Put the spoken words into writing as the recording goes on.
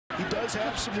he does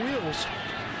have some wheels.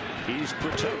 He's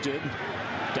protected.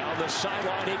 Down the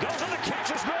sideline he goes, and the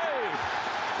catch is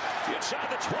made. Inside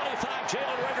the 25,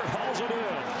 Jalen Reagor hauls it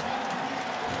in.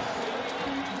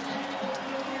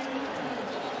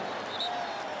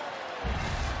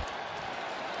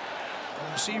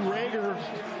 See Reagor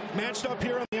matched up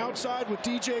here on the outside with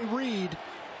DJ Reed.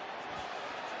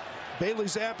 Bailey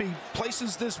Zappi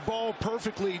places this ball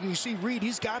perfectly, and you see Reed,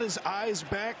 he's got his eyes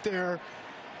back there.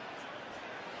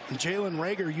 And Jalen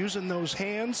Reagor using those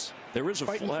hands. There is a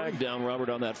flag down, Robert,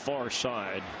 on that far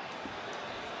side.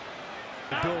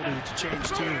 Ability to change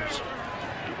teams.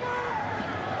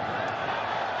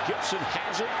 Gibson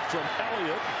has it from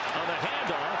Elliott on the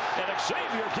handoff, and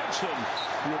Xavier Gibson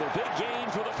with a big gain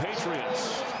for the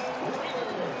Patriots.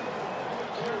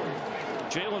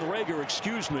 Jalen Reagor,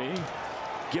 excuse me.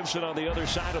 Gibson on the other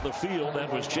side of the field.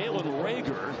 That was Jalen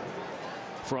Reagor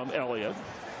from Elliott.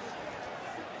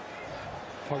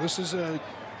 Well, this is a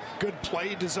good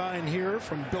play design here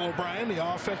from Bill O'Brien,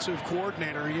 the offensive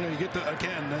coordinator. You know, you get the,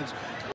 again,